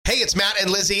it's Matt and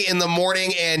Lizzie in the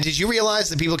morning. And did you realize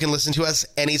that people can listen to us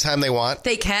anytime they want?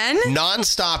 They can?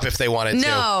 Non-stop if they wanted to.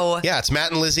 No. Yeah, it's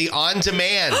Matt and Lizzie on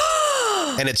demand.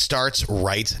 And it starts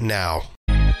right now.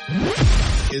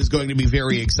 Is going to be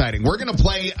very exciting. We're going to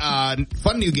play a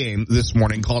fun new game this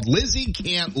morning called Lizzie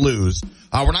Can't Lose.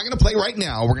 We're not going to play right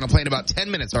now. We're going to play in about 10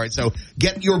 minutes. All right, so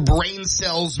get your brain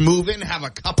cells moving. Have a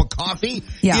cup of coffee.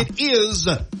 Yeah. It is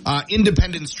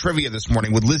Independence Trivia this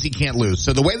morning with Lizzie Can't Lose.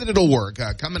 So the way that it'll work,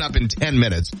 coming up in 10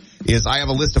 minutes, is I have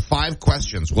a list of 5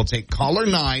 questions. We'll take caller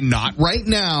 9, not right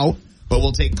now, but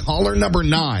we'll take caller number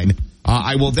 9.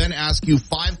 I will then ask you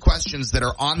 5 questions that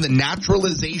are on the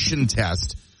naturalization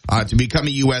test to become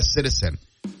a U.S. citizen.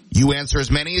 You answer as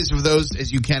many of those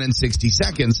as you can in 60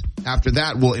 seconds. After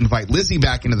that, we'll invite Lizzie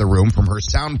back into the room from her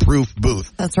soundproof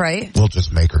booth. That's right. We'll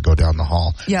just make her go down the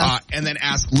hall. Yeah. And then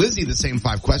ask Lizzie the same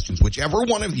 5 questions. Whichever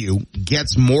one of you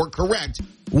gets more correct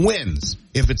wins.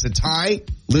 If it's a tie,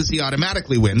 Lizzie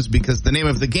automatically wins because the name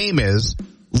of the game is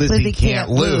Lizzie Can't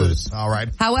Lose. All right.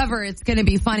 However, it's going to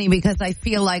be funny because I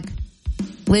feel like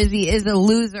Lizzie is a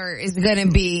loser is going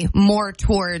to be more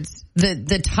towards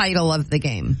the title of the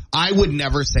game. I would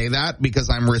never say that because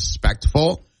I'm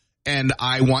respectful and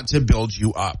I want to build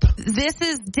you up. This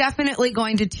is definitely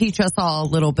going to teach us all a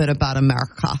little bit about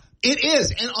America. It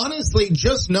is. And honestly,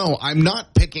 just know I'm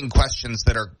not picking questions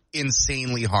that are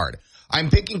insanely hard. I'm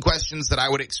picking questions that I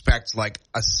would expect like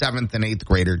a 7th and 8th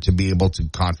grader to be able to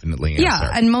confidently answer.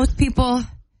 Yeah, and most people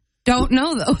don't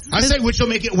know those. I say which will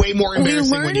make it way more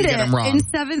embarrassing when you get them wrong. In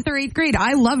 7th or 8th grade.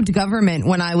 I loved government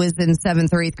when I was in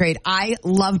 7th or 8th grade. I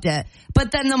loved it.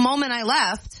 But then the moment I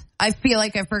left, I feel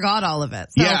like I forgot all of it.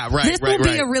 So yeah, right, this will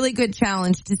be a really good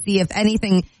challenge to see if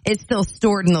anything is still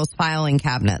stored in those filing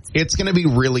cabinets. It's going to be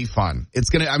really fun.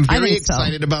 I'm very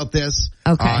excited about this.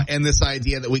 Okay. And this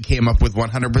idea that we came up with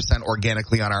 100%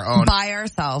 organically on our own. By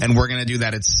ourselves. And we're going to do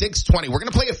that at 6:20. We're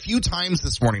going to play a few times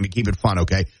this morning to keep it fun,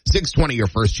 okay? 6:20, your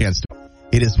first chance.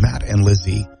 It is Matt and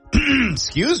Lizzie.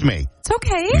 Excuse me. It's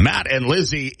okay. Matt and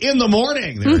Lizzie in the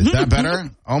morning. Is that better?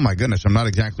 Oh, my goodness. I'm not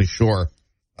exactly sure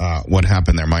what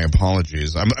happened there. My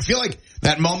apologies. I feel like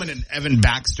that moment in Evan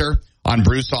Baxter on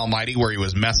Bruce Almighty where he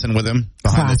was messing with him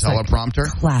behind the teleprompter.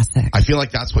 Classic. I feel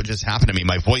like that's what just happened to me.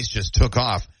 My voice just took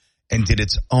off and did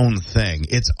its own thing.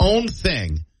 Its own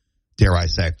thing, dare I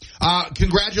say.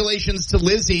 Congratulations to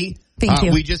Lizzie. Thank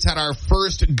you. We just had our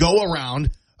first go-around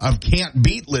of Can't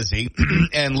Beat Lizzie.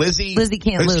 And Lizzie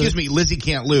can't lose. Excuse me, Lizzie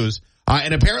can't lose.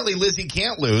 And apparently Lizzie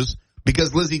can't lose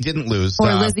because Lizzie didn't lose.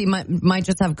 Or Lizzie might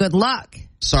just have good luck.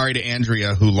 Sorry to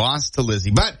Andrea who lost to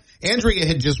Lizzie. But Andrea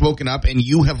had just woken up and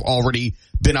you have already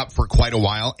been up for quite a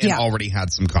while and already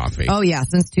had some coffee. Oh, yeah,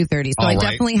 since 2:30. So I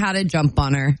definitely had a jump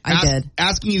on her. I did.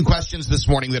 Asking you questions this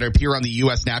morning that appear on the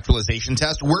U.S. naturalization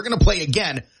test. We're going to play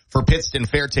again for Pittston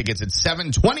Fair tickets at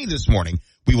 7:20 this morning.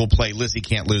 We will play Lizzie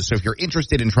Can't Lose. So if you're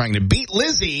interested in trying to beat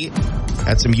Lizzie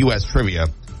at some U.S. trivia,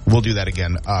 we'll do that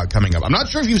again coming up. I'm not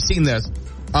sure if you've seen this,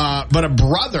 but a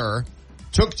brother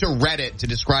took to Reddit to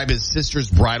describe his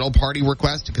sister's bridal party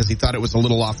request because he thought it was a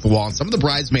little off the wall. And some of the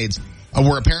bridesmaids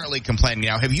were apparently complaining.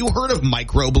 Now, have you heard of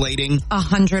microblading?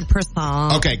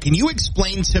 100%. Okay, can you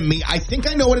explain to me? I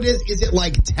think I know what it is. Is it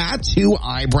like tattoo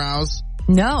eyebrows?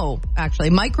 No, actually.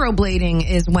 Microblading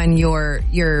is when you're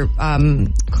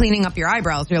cleaning up your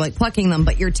eyebrows. You're like plucking them,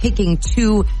 but you're taking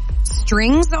 2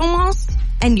 strings almost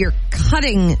and you're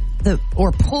cutting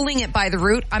or pulling it by the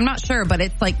root. I'm not sure, but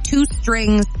it's like 2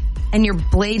 strings and you're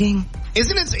blading.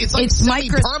 Isn't it? It's like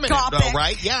semi-permanent though,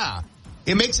 right? Yeah.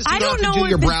 It makes it so you don't have to do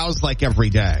your brows like every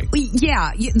day.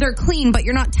 Yeah, they're clean, but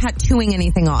you're not tattooing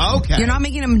anything off. Okay. You're not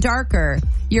making them darker.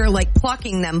 You're like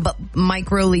plucking them, but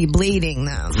microly bleeding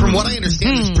them. From what I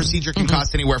understand, this procedure can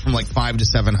cost anywhere from like $500 to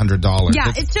 $700.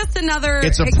 Yeah, it's just another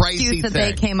excuse that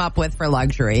they came up with for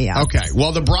luxury. Yeah. Okay.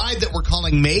 Well, the bride that we're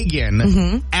calling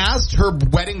Megan asked her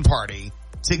wedding party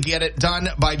to get it done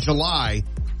by July.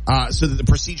 So that the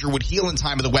procedure would heal in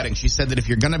time of the wedding. She said that if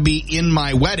you're going to be in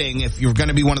my wedding, if you're going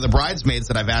to be one of the bridesmaids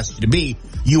that I've asked you to be,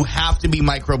 you have to be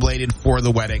microbladed for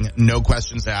the wedding. No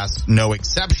questions asked, no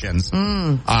exceptions.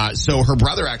 So her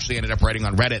brother actually ended up writing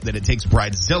on Reddit that it takes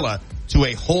Bridezilla to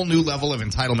a whole new level of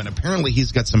entitlement. Apparently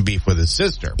he's got some beef with his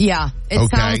sister. Yeah, it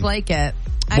sounds like it.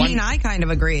 I kind of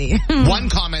agree. One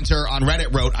commenter on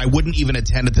Reddit wrote, I wouldn't even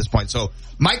attend at this point. So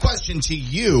my question to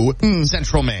you,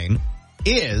 Central Maine,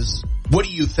 is, what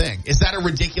do you think? Is that a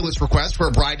ridiculous request for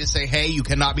a bride to say, hey, you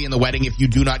cannot be in the wedding if you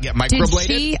do not get microbladed?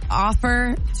 Did she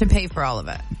offer to pay for all of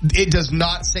it? It does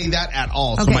not say that at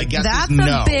all. Okay, so my guess is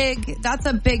no. That's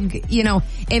a big,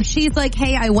 if she's like,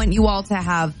 hey, I want you all to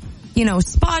have,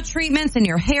 spa treatments and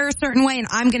your hair a certain way and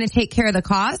I'm going to take care of the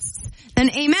costs,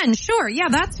 then amen. Sure. Yeah,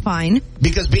 that's fine.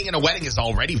 Because being in a wedding is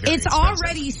already very expensive.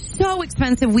 Already so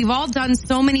expensive. We've all done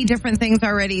so many different things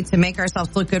already to make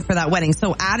ourselves look good for that wedding.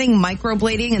 So adding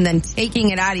microblading and then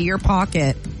taking it out of your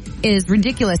pocket is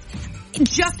ridiculous.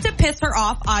 Just to piss her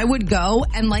off, I would go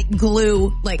and like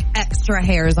glue like extra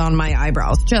hairs on my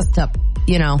eyebrows just to,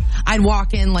 I'd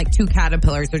walk in like 2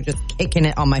 caterpillars are just kicking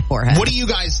it on my forehead. What do you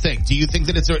guys think? Do you think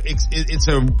that it's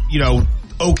a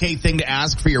okay thing to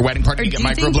ask for your wedding party to get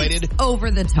microbladed? Over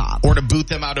the top. Or to boot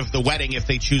them out of the wedding if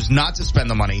they choose not to spend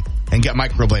the money and get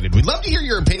microbladed? We'd love to hear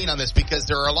your opinion on this because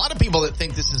there are a lot of people that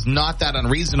think this is not that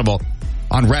unreasonable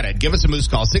on Reddit. Give us a Moose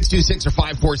call, 626 or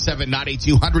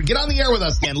 547-98200. Get on the air with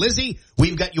us. And Lizzie,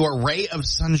 we've got your ray of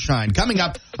sunshine coming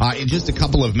up in just a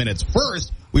couple of minutes.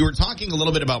 First, we were talking a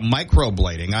little bit about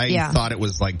microblading. I thought it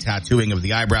was like tattooing of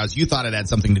the eyebrows. You thought it had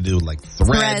something to do with like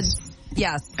threads.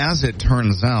 Yes. As it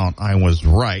turns out, I was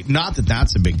right. Not that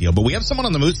that's a big deal, but we have someone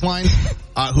on the Moose line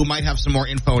who might have some more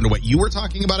info into what you were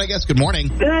talking about, I guess. Good morning.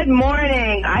 Good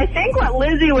morning. I think what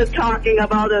Lizzie was talking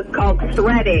about is called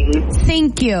threading.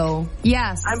 Thank you.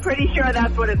 Yes. I'm pretty sure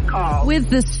that's what it's called. With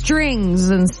the strings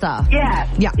and stuff.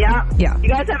 Yes. Yeah. You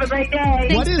guys have a great day.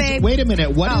 Thanks, babe. Wait a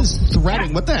minute. What is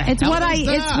threading? What the hell It's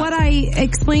what I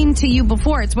explained to you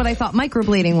before. It's what I thought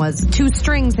microblading was. 2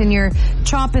 strings and you're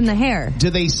chopping the hair. Do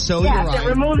they sew your Yes, it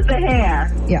removes the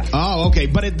hair. Yeah. Oh, okay.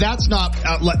 But that's not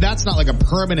like a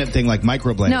permanent thing like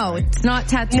microblading. No, right? It's not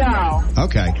tattoo. No.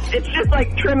 Okay. It's just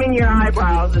like trimming your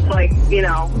eyebrows. It's like,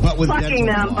 But with plucking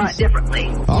them, dental but floss. differently.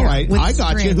 All right. with I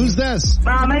got you. strings. Who's this?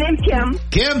 My name's Kim.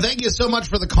 Kim, thank you so much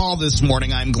for the call this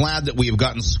morning. I'm glad that we have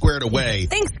gotten squared away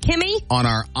Thanks, Kimmy. on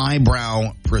our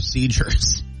eyebrow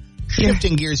procedures.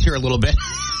 Shifting gears here a little bit.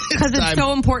 Because it's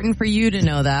so important for you to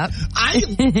know that.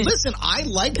 Listen, I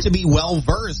like to be well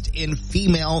versed in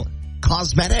female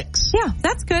cosmetics. Yeah,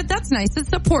 that's good. That's nice. It's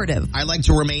supportive. I like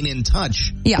to remain in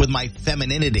touch with my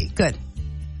femininity. Good.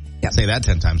 Yep. Say that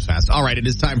 10 times fast. All right, it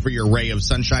is time for your ray of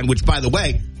sunshine, which, by the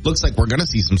way, looks like we're going to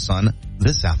see some sun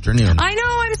this afternoon. I know.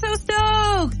 I'm so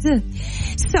stoked.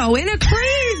 So, in a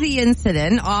crazy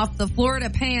incident off the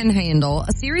Florida Panhandle,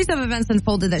 a series of events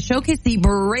unfolded that showcased the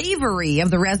bravery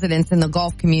of the residents in the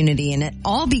Gulf community, and it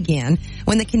all began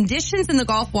when the conditions in the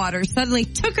Gulf waters suddenly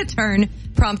took a turn,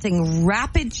 prompting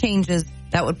rapid changes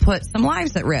that would put some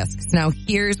lives at risk. Now,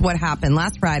 here's what happened.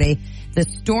 Last Friday, the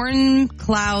storm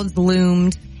clouds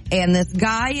loomed, and this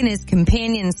guy and his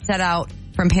companions set out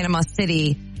from Panama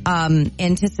City,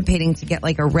 anticipating to get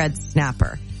like a red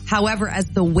snapper. However, as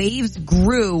the waves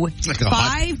grew, like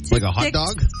 5 to like a hot 6,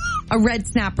 dog? a red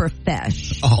snapper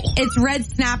fish. Oh. It's red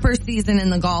snapper season in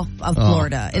the Gulf of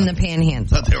Florida, in the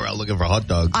Panhandle. I thought they were out looking for hot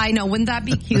dogs. I know. Wouldn't that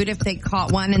be cute if they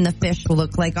caught one and the fish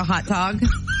looked like a hot dog?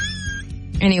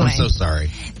 Anyway. I'm so sorry.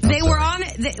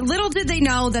 Little did they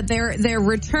know that their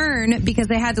return, because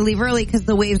they had to leave early because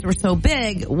the waves were so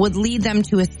big, would lead them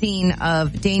to a scene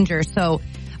of danger. So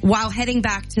while heading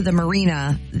back to the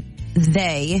marina,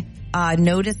 they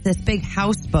noticed this big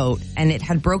houseboat, and it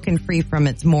had broken free from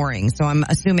its mooring. So I'm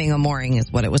assuming a mooring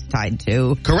is what it was tied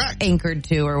to. Correct. Anchored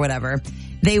to or whatever.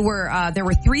 There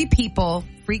were 3 people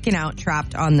freaking out,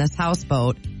 trapped on this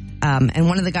houseboat. And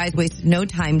one of the guys wasted no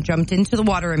time, jumped into the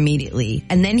water immediately.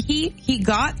 And then he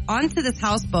got onto this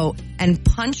houseboat and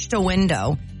punched a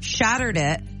window, shattered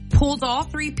it, pulled all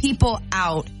 3 people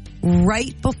out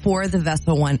right before the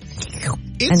vessel went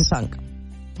and sunk.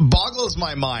 Boggles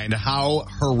my mind how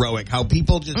heroic, how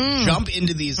people just jump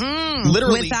into these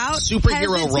literally without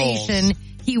superhero hesitation, roles.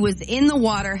 He was in the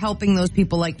water helping those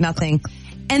people like nothing.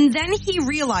 And then he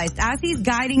realized, as he's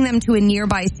guiding them to a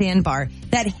nearby sandbar,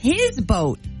 that his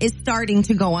boat is starting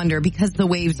to go under because the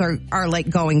waves are like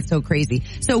going so crazy.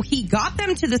 So he got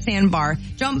them to the sandbar,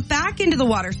 jumped back into the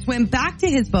water, swam back to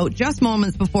his boat just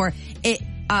moments before it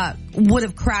would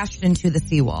have crashed into the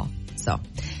seawall. So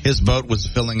his boat was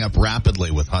filling up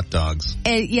rapidly with hot dogs.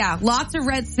 Yeah, lots of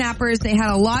red snappers. They had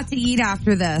a lot to eat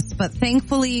after this, but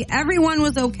thankfully everyone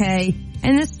was okay.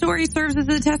 And this story serves as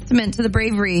a testament to the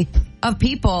bravery of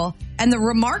people and the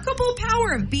remarkable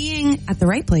power of being at the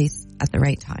right place at the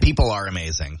right time. People are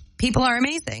amazing. People are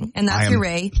amazing. And that's your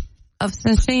ray of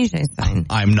sunshine.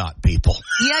 I'm not people.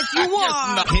 Yes, you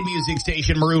are. Hit music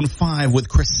station Maroon 5 with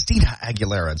Christina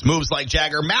Aguilera. It's Moves Like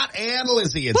Jagger, Matt and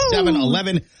Lizzie. It's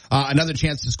 7-11. Another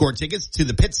chance to score tickets to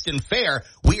the Pittston Fair.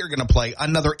 We are going to play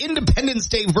another Independence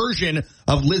Day version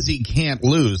of Lizzie Can't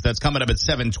Lose. That's coming up at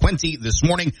 7:20 this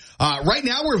morning. Right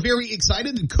now, we're very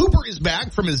excited. Cooper is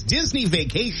back from his Disney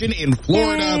vacation in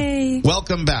Florida. Yay.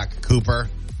 Welcome back, Cooper.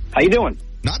 How you doing?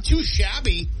 Not too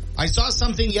shabby. I saw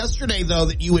something yesterday, though,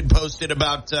 that you had posted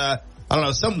about,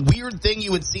 some weird thing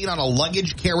you had seen on a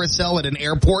luggage carousel at an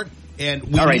airport. And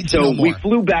we All right, need to know so more. we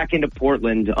flew back into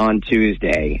Portland on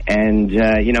Tuesday, and,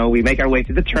 we make our way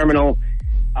to the terminal.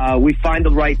 We find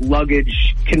the right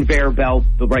luggage conveyor belt,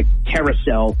 the right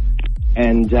carousel,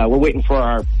 and we're waiting for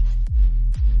our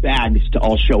bags to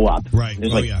all show up. Right.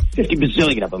 There's 50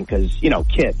 bazillion of them because,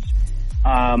 kids.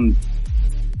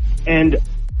 And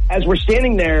as we're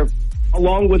standing there,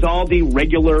 along with all the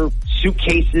regular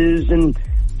suitcases and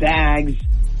bags,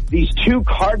 these 2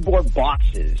 cardboard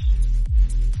boxes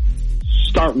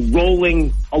start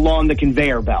rolling along the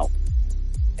conveyor belt.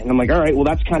 And I'm like, all right, well,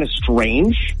 that's kind of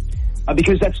strange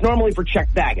because that's normally for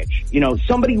checked baggage.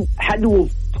 Somebody had to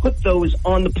have put those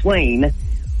on the plane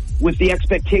with the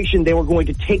expectation they were going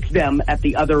to take them at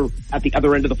the other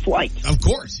end of the flight. Of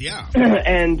course, yeah.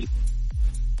 And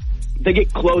they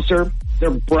get closer. They're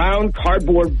brown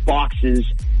cardboard boxes.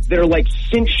 They're like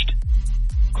cinched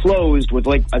closed with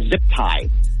like a zip tie.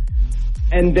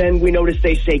 And then we notice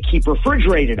they say keep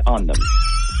refrigerated on them.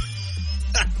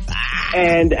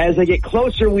 And as they get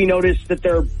closer, we notice that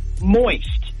they're moist.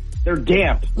 They're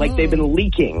damp, like they've been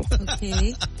leaking.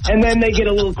 Okay. And then they get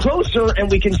a little closer and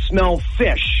we can smell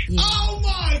fish. Yeah. Oh,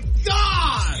 my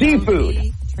God!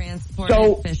 Seafood. Transported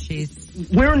So- fishies.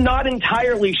 We're not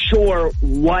entirely sure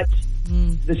what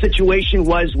the situation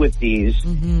was with these.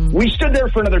 We stood there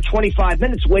for another 25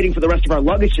 minutes waiting for the rest of our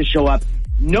luggage to show up.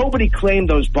 Nobody claimed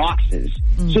those boxes.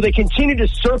 So they continued to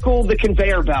circle the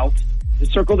conveyor belt, to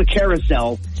circle the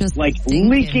carousel, Just like stinking.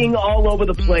 leaking all over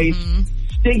the place,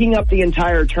 stinking up the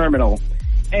entire terminal.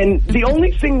 And the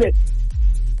only thing that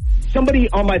somebody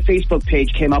on my Facebook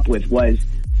page came up with was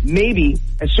maybe,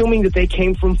 assuming that they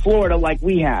came from Florida like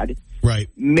we had, Right.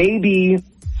 maybe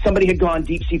somebody had gone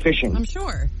deep sea fishing I'm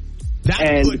sure. That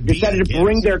and could be decided the to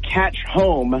bring case. their catch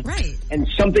home, Right. and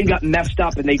something got messed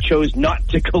up and they chose not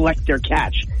to collect their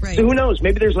catch. Right. So who knows?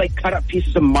 Maybe there's like cut up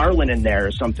pieces of marlin in there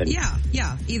or something.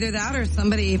 Yeah. Either that or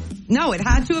somebody. No, it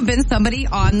had to have been somebody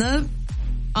on the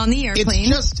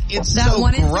airplane. It's that so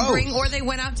wanted gross. to bring, or they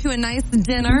went out to a nice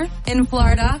dinner in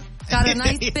Florida, got a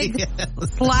nice big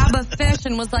slab of fish,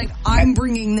 and was like, "I'm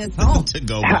bringing this home." to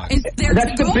go box. It's their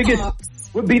That's the to-go biggest, box.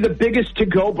 would be the biggest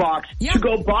to-go box, Yeah.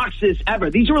 to-go boxes ever.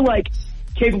 These were like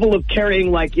capable of carrying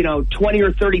like, 20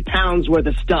 or 30 pounds worth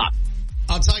of stuff.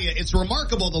 I'll tell you, it's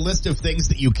remarkable the list of things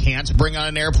that you can't bring on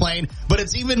an airplane, but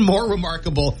it's even more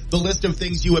remarkable the list of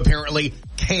things you apparently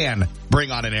can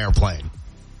bring on an airplane.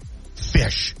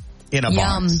 Fish in a Yum.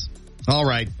 box. All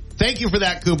right. Thank you for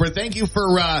that, Cooper. Thank you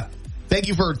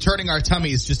for turning our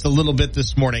tummies just a little bit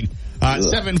this morning.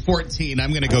 7:14. I'm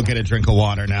going to go get a drink of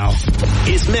water now.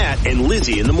 It's Matt and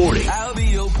Lizzie in the morning. I'll be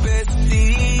your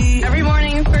bestie. Every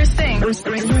morning, first thing.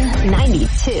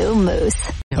 92 Moose.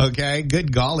 Okay.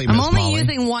 Good golly, Miss I'm only Molly.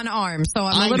 using one arm, so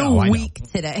I'm I a little know, I know. weak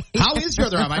today. How is your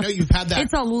other arm? I know you've had that.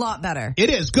 It's a lot better. It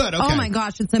is good. Okay. Oh my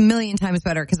gosh, it's a million times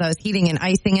better because I was heating and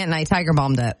icing it and I tiger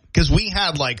bombed it. Because we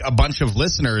had like a bunch of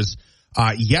listeners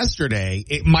yesterday,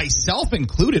 myself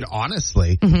included,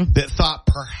 honestly, that thought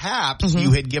perhaps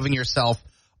you had given yourself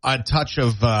a touch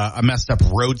of a messed up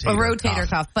rotator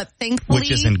cuff. But thankfully,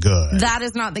 which isn't good. That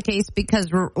is not the case because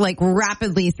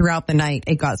rapidly throughout the night,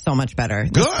 it got so much better.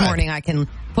 This Good. morning, I can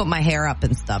put my hair up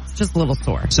and stuff. It's just a little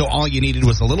sore. So all you needed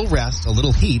was a little rest, a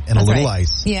little heat, and a little Right.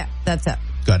 ice. Yeah, that's it.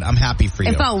 Good. I'm happy for you.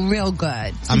 It felt real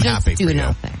good. To I'm just happy do for you.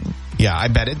 nothing. Yeah, I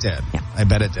bet it did. Yeah. I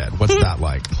bet it did. What's that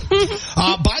like?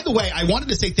 By the way, I wanted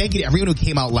to say thank you to everyone who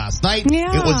came out last night.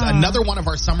 Yeah. It was another one of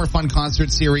our Summer Fun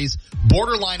concert series.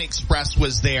 Borderline Express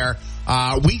was there.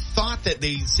 We thought that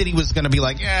the city was going to be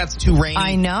like, it's too rainy.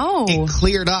 I know. It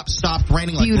cleared up, stopped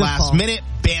raining like Beautiful. last minute.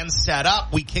 Band set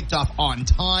up. We kicked off on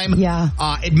time. Yeah.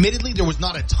 Admittedly, there was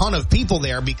not a ton of people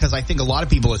there because I think a lot of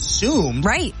people assumed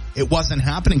Right. it wasn't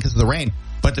happening because of the rain.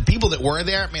 But the people that were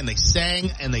there, man, they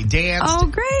sang and they danced. Oh,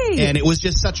 great. And it was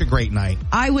just such a great night.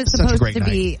 I was Such a supposed great to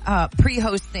be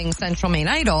pre-hosting Central Maine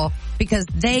Idol because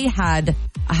they had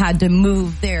to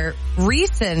move their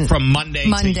recent From Monday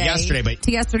to yesterday. But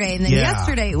to yesterday, and then Yeah.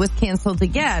 yesterday it was canceled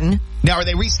again. now, are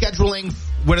they rescheduling?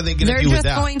 What are they going to They're do with just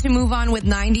that? going to move on with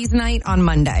 90s night on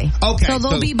Monday. Okay, So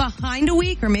they'll so- be behind a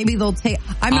week, or maybe they'll take,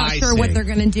 I'm not I sure what see. they're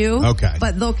going to do. Okay.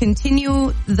 But they'll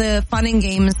continue the fun and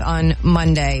games on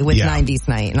Monday with Yeah. 90s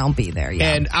night, and I'll be there,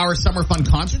 yeah. And our Summer Fun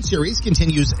concert series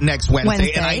continues next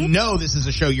Wednesday. And I know this is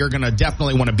a show you're going to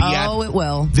definitely want to be at. Oh, it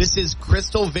will. This is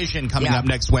Crystal Vision coming Yeah. up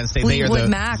next Wednesday. Fleetwood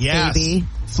Mac, baby.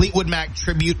 Fleetwood Mac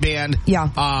tribute band. Yeah.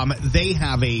 They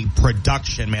have a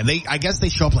production, man. I guess they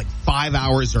show up like 5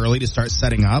 hours early to start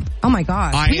setting up. Oh my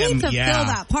gosh. We I am- need to yeah. fill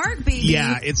that park, baby.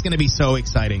 Yeah, it's going to be so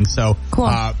exciting. So, Cool.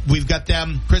 we've got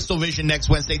them, Crystal Vision next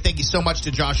Wednesday. Thank you so much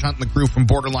to Josh Hunt and the crew from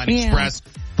Borderline Yeah. Express.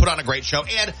 put on a great show.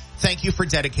 And thank you for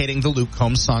dedicating the Luke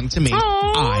Combs song to me.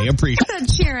 Aww. I appreciate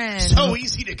it. Cheering. So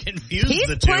easy to confuse He's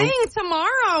the two. He's playing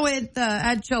tomorrow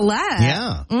at Gillette.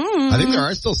 Yeah. I think there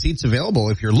are still seats available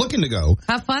if you're looking to go.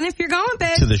 Have fun if you're going,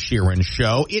 babe. To the Sheeran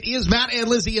Show. It is Matt and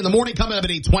Lizzie in the morning. Coming up at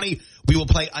 8:20. We will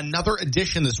play another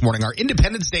edition this morning, our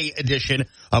Independence Day edition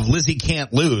of Lizzie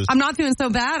Can't Lose. I'm not doing so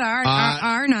bad, aren't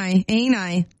I? Ain't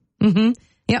I? Mm-hmm.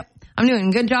 Yep. I'm doing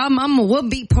a good job. Mama will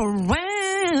be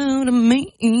proud of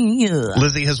me.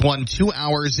 Lizzie has won 2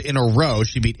 hours in a row.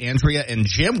 She beat Andrea and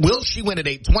Jim. Will she win at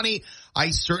 8:20?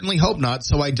 I certainly hope not,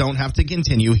 so I don't have to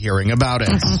continue hearing about it.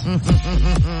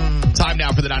 Time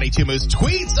now for the 92 Moose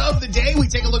Tweets of the Day. We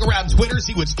take a look around Twitter,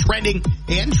 see what's trending,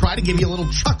 and try to give you a little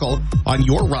chuckle on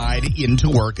your ride into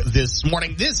work this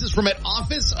morning. This is from at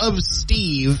Office of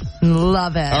Steve.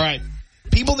 Love it. All right.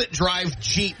 People that drive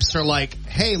Jeeps are like,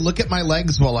 hey, look at my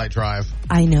legs while I drive.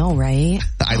 I know, right?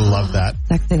 I love that.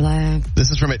 Sexy legs.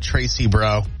 This is from at Tracy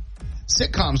Bro.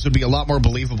 Sitcoms would be a lot more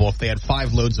believable if they had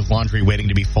 5 loads of laundry waiting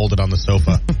to be folded on the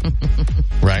sofa.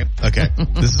 Right? Okay.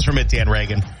 This is from at Dan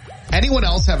Reagan. Anyone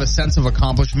else have a sense of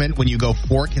accomplishment when you go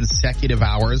 4 consecutive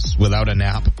hours without a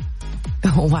nap?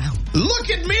 Oh, wow. Look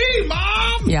at me,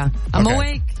 Mom! Yeah. I'm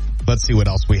awake. Let's see what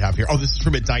else we have here. Oh, this is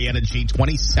from Diana G,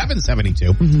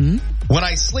 2772. Mm-hmm. When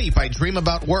I sleep, I dream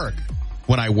about work.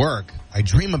 When I work, I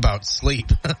dream about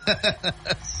sleep.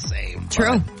 Same.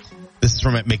 True. This is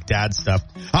from at McDad Stuff.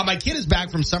 My kid is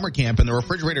back from summer camp and the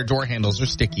refrigerator door handles are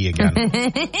sticky again.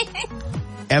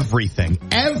 Everything.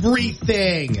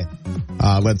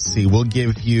 Let's see. We'll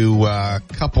give you a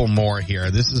couple more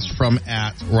here. This is from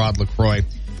at Rod LaCroix.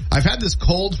 I've had this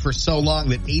cold for so long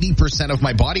that 80% of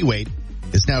my body weight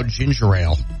is now ginger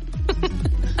ale.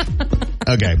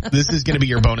 Okay, this is going to be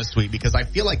your bonus tweet because I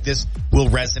feel like this will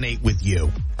resonate with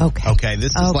you. Okay,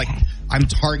 this is like, I'm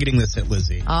targeting this at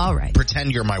Lizzie. All right.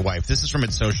 Pretend you're my wife. This is from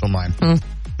It's Social Mind.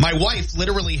 My wife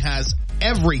literally has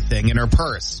everything in her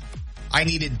purse. I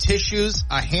needed tissues,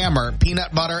 a hammer,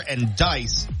 peanut butter, and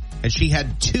dice, and she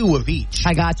had 2 of each.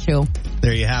 I got you.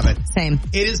 There you have it. Same.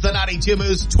 It is the 92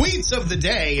 Moose Tweets of the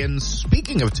Day, and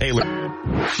speaking of Taylor...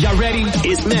 Y'all ready?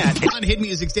 It's Matt. On Hit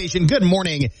Music Station, good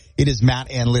morning. It is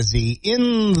Matt and Lizzie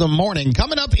in the morning.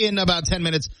 Coming up in about 10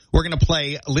 minutes, we're going to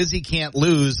play Lizzie Can't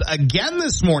Lose again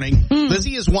this morning.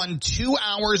 Lizzie has won 2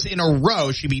 hours in a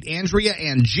row. She beat Andrea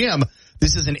and Jim.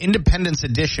 This is an Independence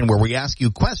edition where we ask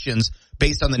you questions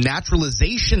based on the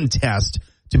naturalization test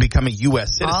to become a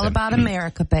U.S. citizen. All about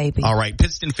America, baby. All right,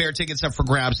 Pittston Fair tickets up for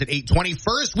grabs at 8:20.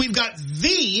 First, we've got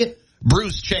the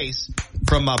Bruce Chase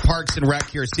from Parks and Rec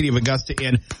here, City of Augusta,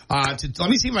 in. Let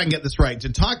me see if I can get this right.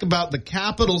 To talk about the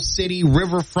Capital City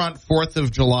Riverfront 4th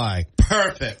of July.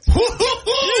 Perfect.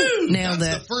 Nailed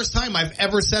That's it. the first time I've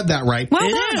ever said that right. Well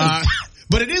done.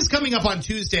 But it is coming up on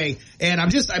Tuesday, and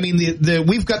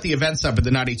we've got the events up at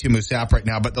the 92 Moose app right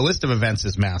now, but the list of events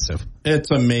is massive.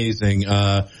 It's amazing.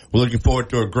 We're looking forward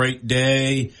to a great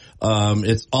day.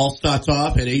 It all starts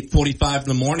off at 8:45 in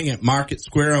the morning at Market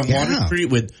Square on Water Street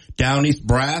with Down East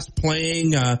Brass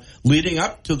playing, leading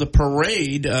up to the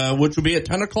parade, which will be at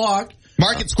 10 o'clock.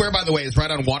 Market Square, by the way, is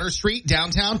right on Water Street,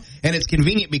 downtown, and it's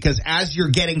convenient because as you're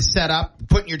getting set up,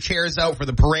 putting your chairs out for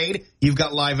the parade, you've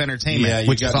got live entertainment,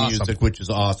 which is awesome. Music, which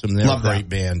is awesome. They're a great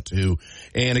band, too.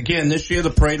 And again, this year the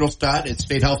parade will start at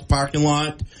State House parking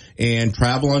lot and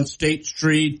travel on State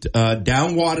Street,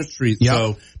 down Water Street. Yep.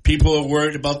 So people are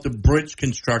worried about the bridge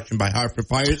construction by Hartford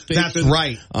Fire Station. That's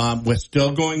right. We're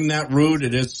still going that route.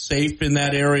 It is safe in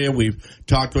that area. We've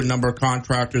talked to a number of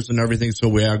contractors and everything, so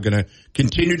we are going to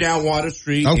continue down Water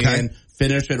Street and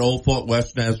finish at Old Fort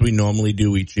Western as we normally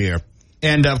do each year.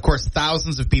 And, of course,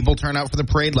 thousands of people turn out for the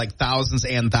parade, like thousands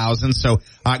and thousands. So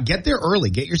get there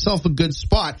early. Get yourself a good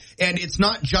spot. And it's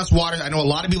not just Water. I know a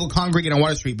lot of people congregate on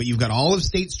Water Street, but you've got all of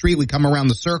State Street. We come around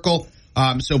the circle.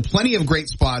 So plenty of great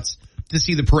spots to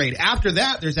see the parade. After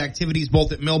that, there's activities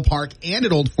both at Mill Park and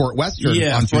at Old Fort Western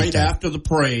on Tuesday. Right after the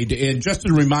parade. And just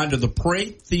a reminder, the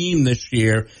parade theme this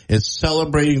year is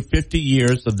celebrating 50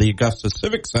 years of the Augusta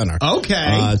Civic Center.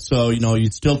 Okay. So,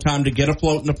 it's still time to get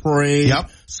afloat in the parade. Yep.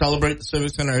 Celebrate the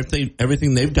Civic Center,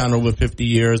 everything they've done over 50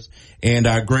 years. And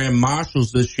our Grand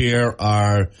Marshals this year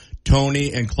are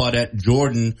Tony and Claudette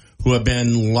Jordan, who have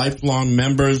been lifelong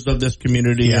members of this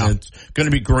community, and it's going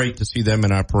to be great to see them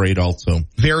in our parade also.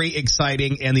 Very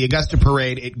exciting, and the Augusta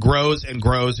Parade, it grows and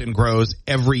grows and grows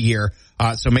every year,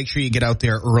 so make sure you get out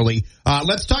there early.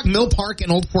 Let's talk Mill Park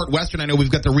and Old Fort Western. I know we've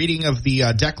got the reading of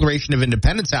the Declaration of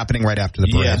Independence happening right after the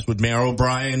parade. Yes, with Mayor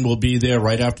O'Brien will be there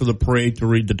right after the parade to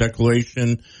read the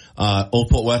Declaration. Old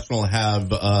Fort Western will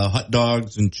have hot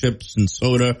dogs and chips and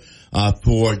soda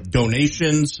for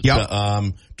donations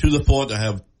to the fort. They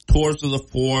have tours of the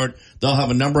fort. They'll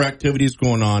have a number of activities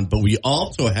going on, but we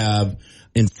also have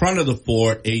in front of the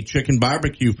fort a chicken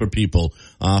barbecue for people,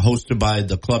 hosted by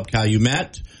the Club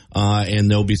Calumet,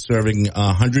 and they'll be serving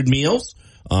 100 meals.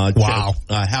 Wow.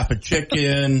 Half a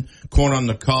chicken, corn on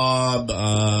the cob,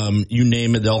 you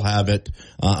name it, they'll have it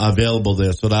available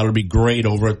there. So that'll be great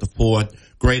over at the fort.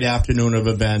 Great afternoon of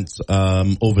events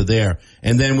over there.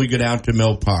 And then we go down to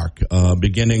Mill Park,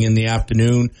 beginning in the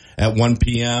afternoon at 1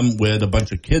 p.m. with a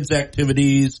bunch of kids'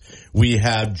 activities. We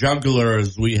have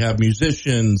jugglers, we have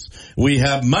musicians, we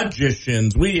have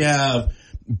magicians, we have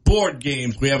board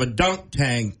games. We have a dunk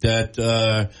tank that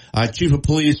Chief of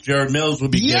Police Jared Mills will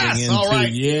be getting into. All right.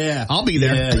 Yeah, I'll be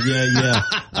there.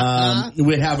 Yeah.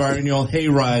 We have our annual hay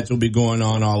rides will be going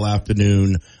on all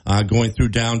afternoon, going through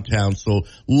downtown. So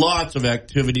lots of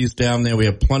activities down there. We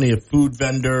have plenty of food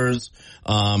vendors.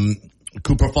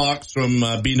 Cooper Fox from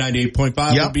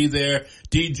B98.5 will be there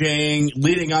DJing,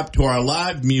 leading up to our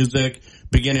live music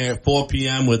beginning at 4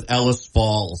 p.m. with Ellis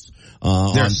Falls.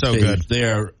 They're so good.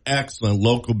 They're excellent.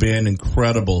 Local band,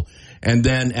 incredible. And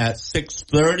then at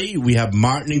 6:30, we have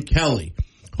Martin and Kelly,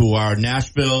 who are a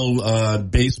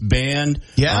Nashville-based band.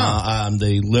 Yeah.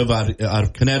 They live out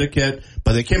of Connecticut,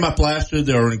 but they came up last year.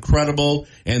 They're incredible,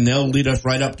 and they'll lead us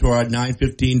right up to our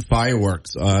 9:15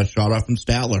 fireworks, shot off from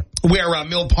Statler. Where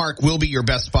Mill Park will be your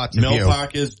best spot to view. Mill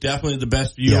Park is definitely the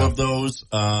best view of those,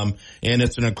 and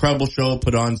it's an incredible show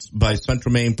put on by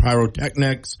Central Maine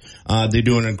Pyrotechnics. They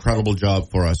do an incredible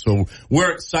job for us. So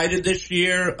we're excited this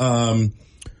year.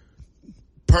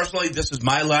 Personally, this is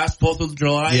my last 4th of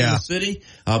July in the city.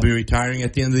 I'll be retiring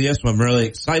at the end of the year, so I'm really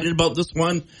excited about this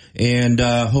one, and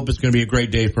hope it's going to be a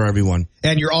great day for everyone.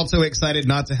 And you're also excited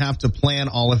not to have to plan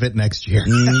all of it next year.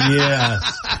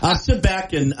 Yes. I'll sit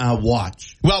back and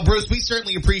watch. Well, Bruce, we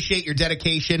certainly appreciate your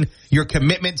dedication, your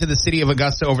commitment to the city of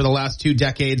Augusta over the last 2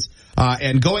 decades,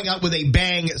 and going out with a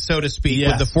bang, so to speak,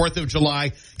 with the 4th of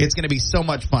July. It's going to be so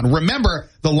much fun. Remember,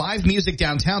 the live music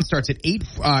downtown starts at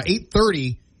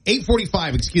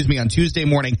 8:45, on Tuesday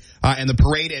morning, and the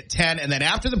parade at 10. And then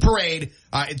after the parade,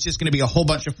 it's just going to be a whole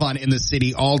bunch of fun in the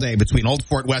city all day between Old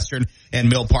Fort Western and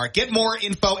Mill Park. Get more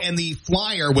info and the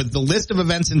flyer with the list of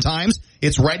events and times.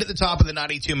 It's right at the top of the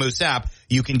 92 Moose app.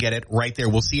 You can get it right there.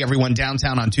 We'll see everyone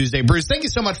downtown on Tuesday. Bruce, thank you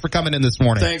so much for coming in this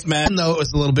morning. Thanks, man. Even though it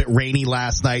was a little bit rainy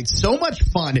last night, so much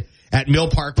fun at Mill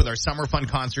Park with our Summer Fun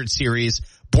Concert Series.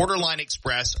 Borderline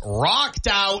Express rocked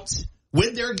out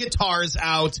with their guitars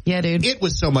out. Yeah, dude. It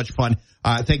was so much fun.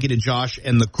 Thank you to Josh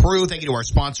and the crew. Thank you to our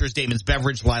sponsors, Damon's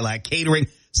Beverage, Lilac Catering,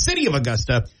 City of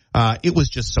Augusta. It was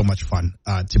just so much fun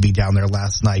to be down there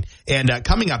last night. And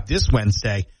coming up this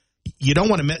Wednesday, you don't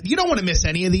want to miss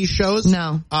any of these shows.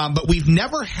 No. But we've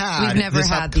never had this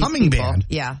upcoming band.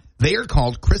 Yeah. They are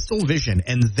called Crystal Vision,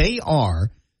 and they are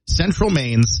Central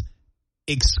Maine's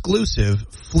exclusive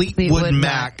Fleetwood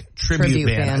Mac tribute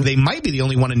band. They might be the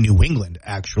only one in New England,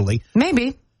 actually.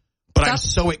 Maybe. But I'm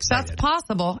so excited. That's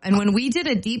possible. And when we did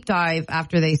a deep dive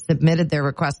after they submitted their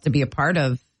request to be a part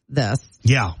of this,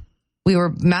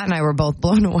 Matt and I were both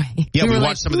blown away. Yeah, we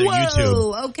watched some of their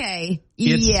YouTube. Okay.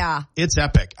 It's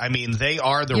epic. I mean, they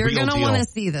are the real deal. You're going to want to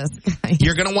see this, guys.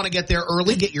 You're going to want to get there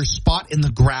early, get your spot in the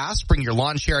grass, bring your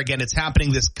lawn chair. Again, it's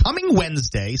happening this coming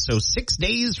Wednesday, so 6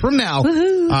 days from now,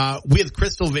 with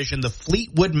Crystal Vision, the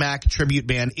Fleetwood Mac tribute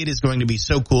band. It is going to be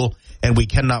so cool, and we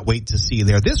cannot wait to see you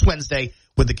there this Wednesday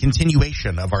with the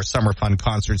continuation of our Summer Fun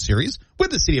Concert Series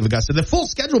with the City of Augusta. The full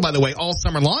schedule, by the way, all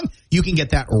summer long. You can get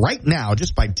that right now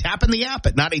just by tapping the app.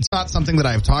 It's not something that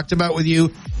I've talked about with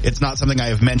you. It's not something I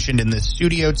have mentioned in this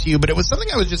studio to you, but it was something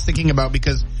I was just thinking about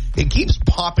because it keeps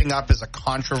popping up as a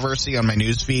controversy on my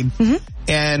news feed. Mm-hmm.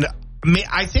 And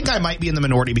I think I might be in the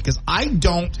minority because I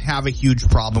don't have a huge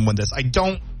problem with this. I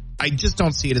just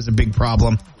don't see it as a big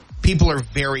problem. People are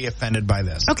very offended by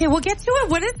this. Okay, we'll get to it.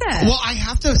 What is it? Well, I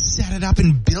have to set it up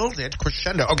and build it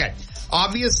crescendo. Okay,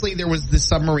 obviously there was this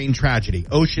submarine tragedy.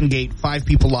 Ocean Gate, 5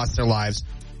 people lost their lives.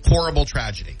 Horrible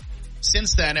tragedy.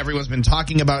 Since then, everyone's been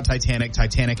talking about Titanic.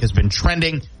 Titanic has been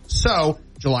trending. So,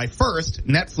 July 1st,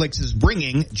 Netflix is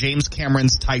bringing James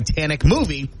Cameron's Titanic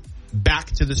movie back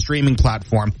to the streaming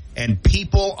platform, and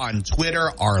people on Twitter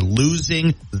are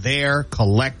losing their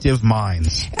collective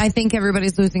minds. I think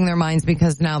everybody's losing their minds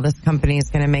because now this company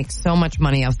is going to make so much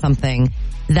money off something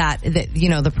that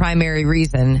the primary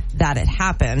reason that it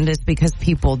happened is because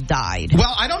people died.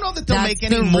 Well, I don't know that they'll make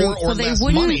any more or less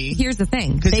money. Here's the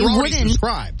thing. Because they're already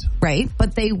subscribed. Right,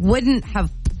 but they wouldn't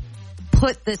have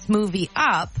put this movie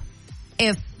up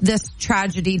if this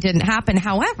tragedy didn't happen.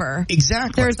 However,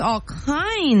 exactly, there's all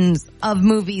kinds of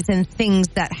movies and things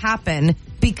that happen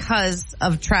because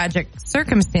of tragic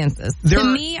circumstances. To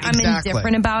me, I'm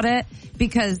indifferent about it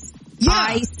because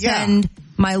I send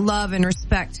my love and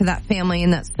respect to that family,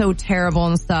 and that's so terrible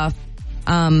and stuff.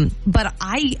 But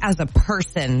I, as a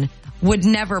person, would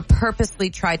never purposely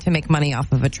try to make money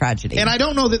off of a tragedy. And I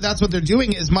don't know that that's what they're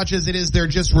doing as much as it is they're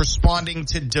just responding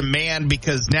to demand,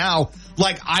 because now,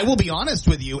 like, I will be honest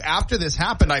with you, after this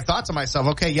happened, I thought to myself,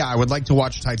 okay, I would like to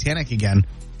watch Titanic again.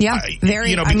 Yeah,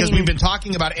 because we've been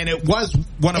talking about it, and it was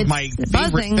one of my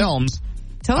favorite films.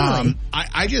 Totally.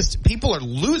 People are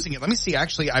losing it. Let me see.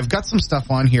 Actually, I've got some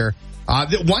stuff on here.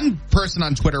 One person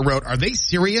on Twitter wrote, "Are they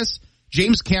serious?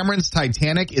 James Cameron's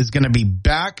Titanic is going to be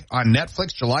back on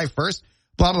Netflix July 1st,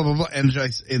 blah, blah, blah, blah." And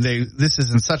this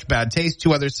is in such bad taste.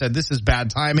 Two others said, "This is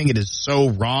bad timing. It is so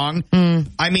wrong."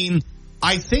 I mean,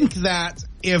 I think that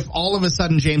if all of a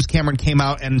sudden James Cameron came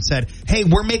out and said, "Hey,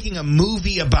 we're making a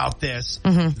movie about this,"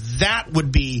 that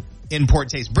would be in poor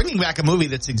taste. Bringing back a movie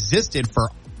that's existed for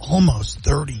almost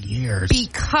 30 years.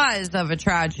 Because of a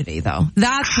tragedy, though.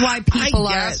 That's why people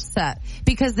are upset.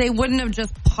 Because they wouldn't have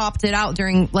just popped it out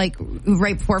during, like,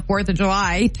 right before 4th of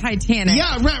July, Titanic.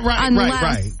 Yeah, right.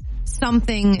 Unless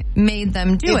something made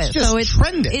them do it. Just so it's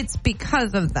trending. It's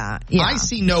because of that. Yeah. I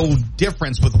see no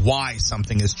difference with why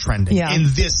something is trending in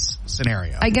this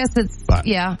scenario. I guess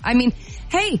I mean,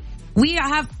 hey, we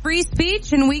have free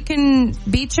speech and we can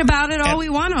beach about it all we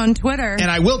want on Twitter. And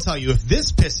I will tell you, if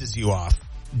this pisses you off,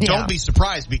 don't be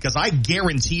surprised, because I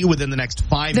guarantee you within the next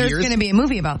 5 years... There's going to be a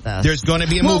movie about this. There's going to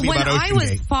be a movie about Ocean Gate. When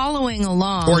I was following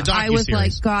along, or I was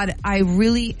like, God, I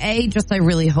really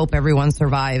hope everyone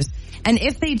survives. And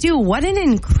if they do, what an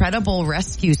incredible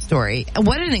rescue story.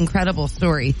 What an incredible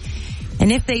story.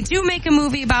 And if they do make a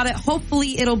movie about it,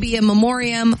 hopefully it'll be a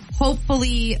memoriam.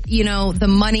 Hopefully,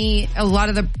 a lot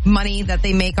of the money that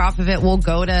they make off of it will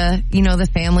go to, the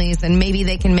families, and maybe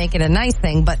they can make it a nice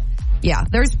thing. But yeah,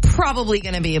 there's probably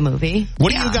going to be a movie.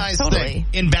 What do you guys think?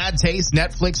 In bad taste,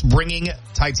 Netflix bringing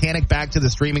Titanic back to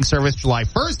the streaming service July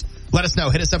 1st? Let us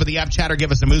know. Hit us up at the app chat or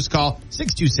give us a Moose call,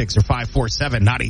 626 or 547 90.